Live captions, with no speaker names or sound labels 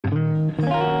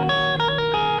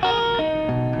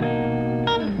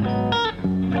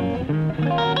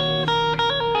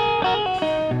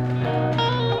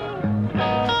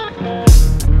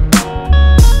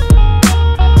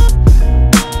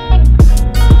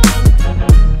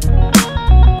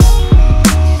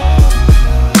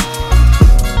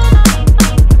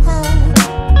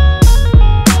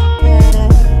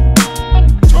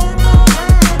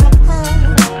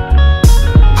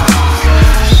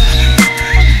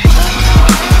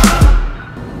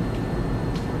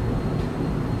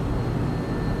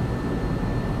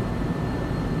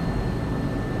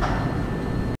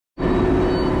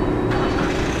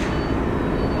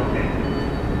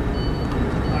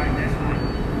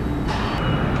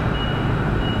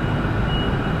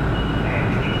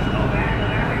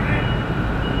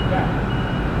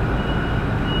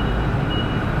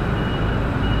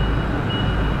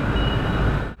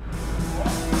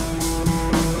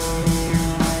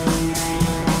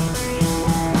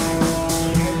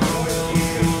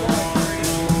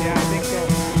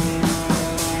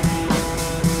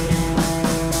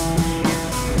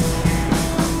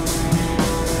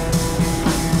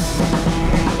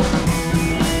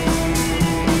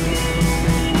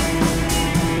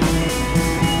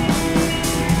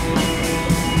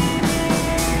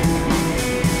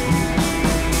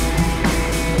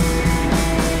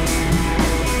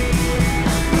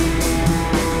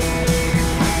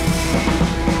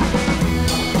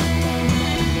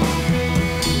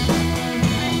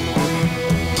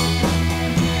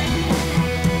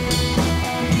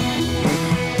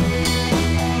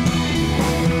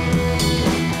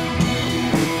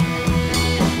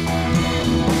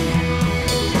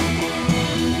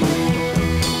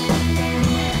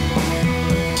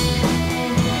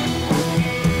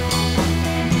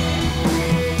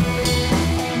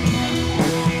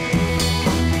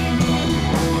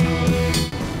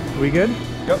We good?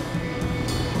 Yep.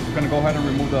 I'm gonna go ahead and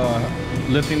remove the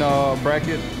lifting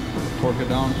bracket, torque it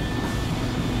down,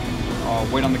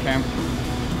 wait on the cam.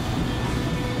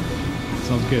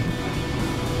 Sounds good.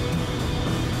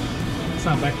 It's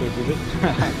not backwards, is it?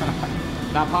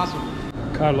 Not possible.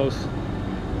 Carlos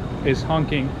is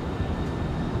honking.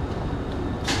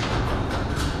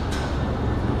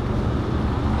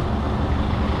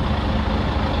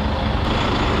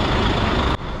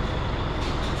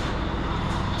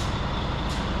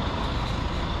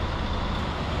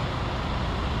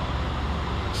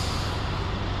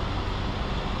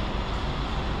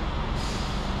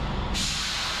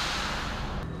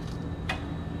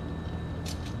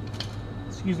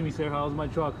 Excuse me, sir, how's my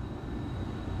truck?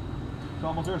 It's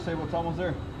almost there, Sable. It's almost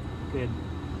there. Good.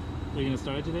 Are you gonna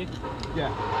start it today? Yeah.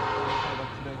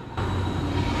 Today.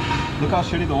 Look how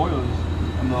shitty the oil is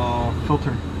and the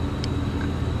filter.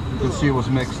 You can see it was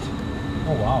mixed.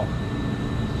 Oh wow.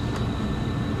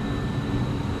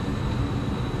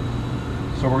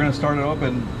 So we're gonna start it up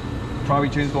and probably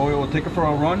change the oil. We'll take it for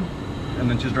a run and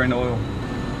then just drain the oil.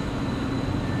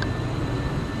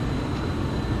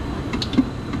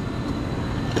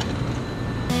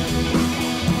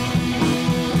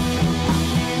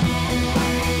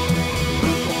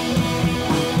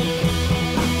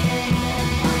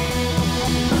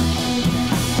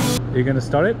 You're gonna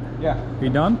start it? Yeah. You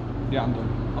done? Yeah, I'm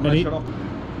done. I'm gonna shut off.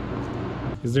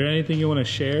 Is there anything you want to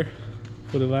share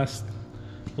for the last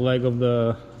leg of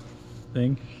the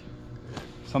thing?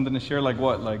 Something to share, like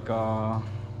what? Like Not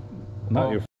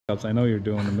your f***ups. I know you're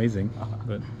doing amazing,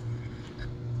 but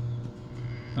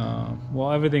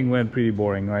well, everything went pretty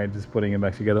boring, right? Just putting it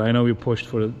back together. I know we pushed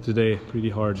for today pretty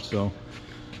hard, so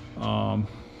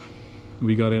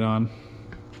we got it on.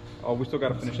 Oh, we still got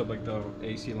to finish up like the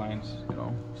AC lines, you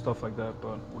know, stuff like that.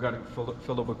 But we got it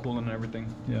filled up with coolant and everything.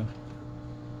 Yeah.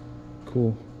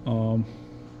 Cool.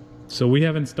 So we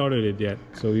haven't started it yet.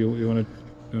 So you want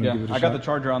to? Yeah, give it a I got the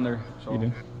charger on there. So. You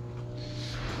do?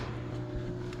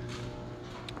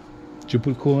 Did you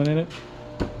put coolant in it?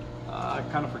 I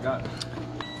kind of forgot.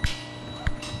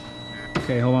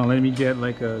 Okay, hold on. Let me get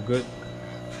like a good.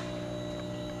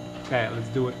 Okay, let's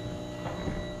do it.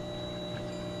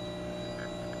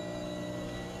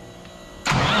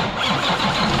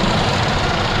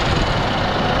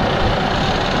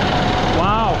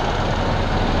 Wow,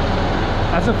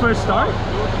 that's the first start?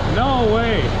 No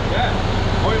way. Yeah.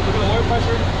 Oil, look at the oil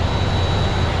pressure.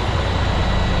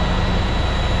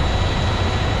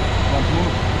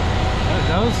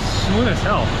 That was smooth as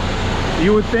hell.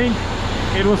 You would think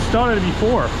it was started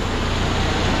before.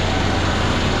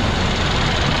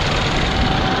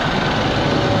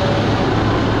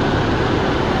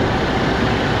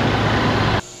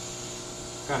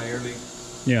 Kind of early.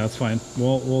 Yeah, that's fine.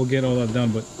 We'll get all that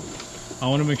done, but I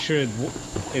want to make sure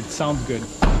it sounds good.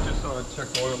 Just check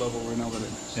the oil level right now that it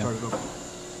started up.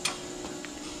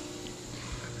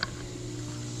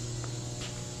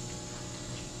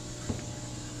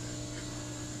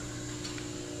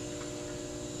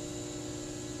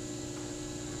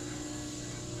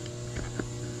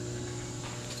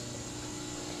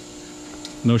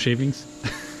 No shavings?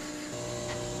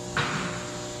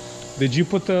 Did you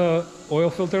put the oil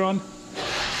filter on?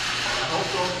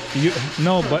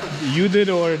 No, but you did,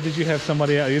 or did you have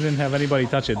somebody else? You didn't have anybody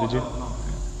touch it, did you?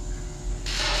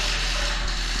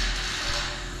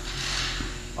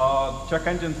 No. Check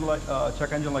engine light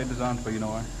is on, but you know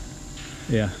why?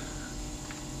 Yeah.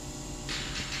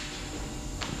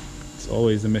 It's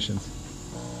always emissions.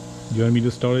 Do you want me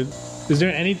to start it? Is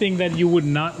there anything that you would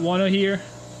not want to hear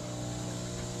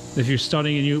if you're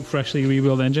starting a new, freshly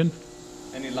rebuilt engine?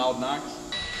 Any loud knocks?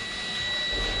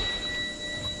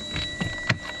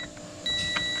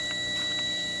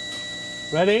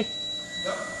 Ready?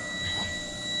 Yep.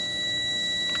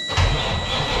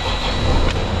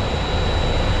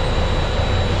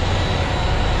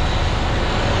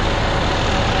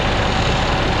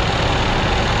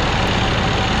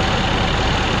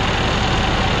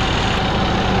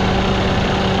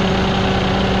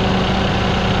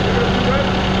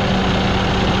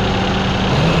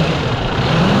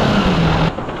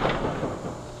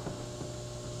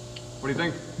 What do you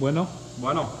think? Bueno?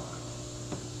 Bueno.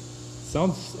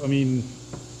 Sounds, I mean,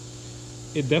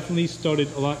 it definitely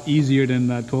started a lot easier than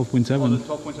that 12.7. Oh, the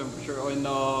 12.7 for sure. And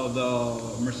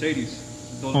the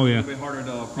Mercedes. Those are a bit harder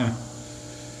to prime. Yeah.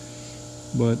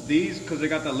 But these, because they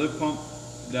got that lift pump,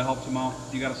 that helps them out.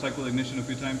 You got to cycle the ignition a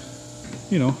few times.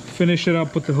 You know, finish it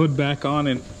up, put the hood back on,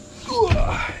 and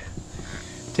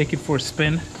take it for a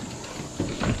spin.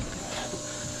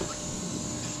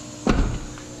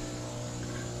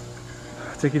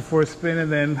 Take it for a spin, and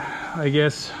then I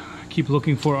guess keep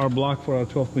looking for our block for our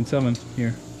 12.7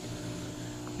 here.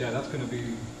 Yeah, that's gonna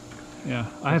be. Yeah,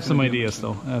 I have some ideas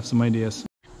though. I have some ideas.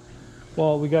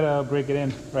 Well, we gotta break it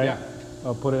in, right?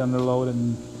 Yeah. Put it under load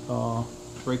and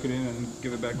break it in and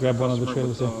give it back. Grab to one of the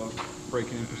customer trailers. with,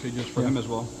 breaking in procedures for him as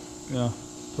well. Yeah,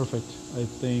 perfect. I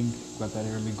think. Got that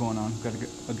air leak going on. Got to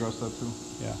address that too.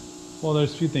 Yeah. Well,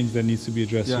 there's a few things that needs to be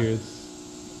addressed here.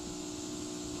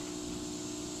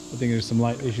 I think there's some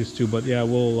light issues too, but yeah,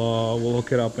 we'll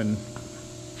hook it up, and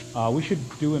we should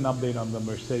do an update on the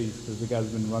Mercedes because the guy's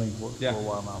been running for a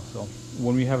while now. So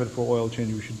when we have it for oil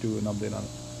change, we should do an update on it.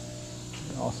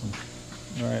 Awesome.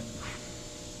 All right.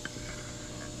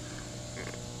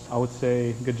 I would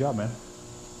say good job, man.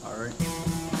 All right.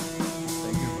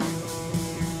 Thank you.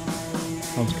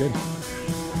 Sounds good.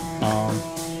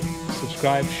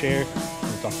 Subscribe, share.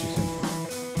 We'll talk to you soon.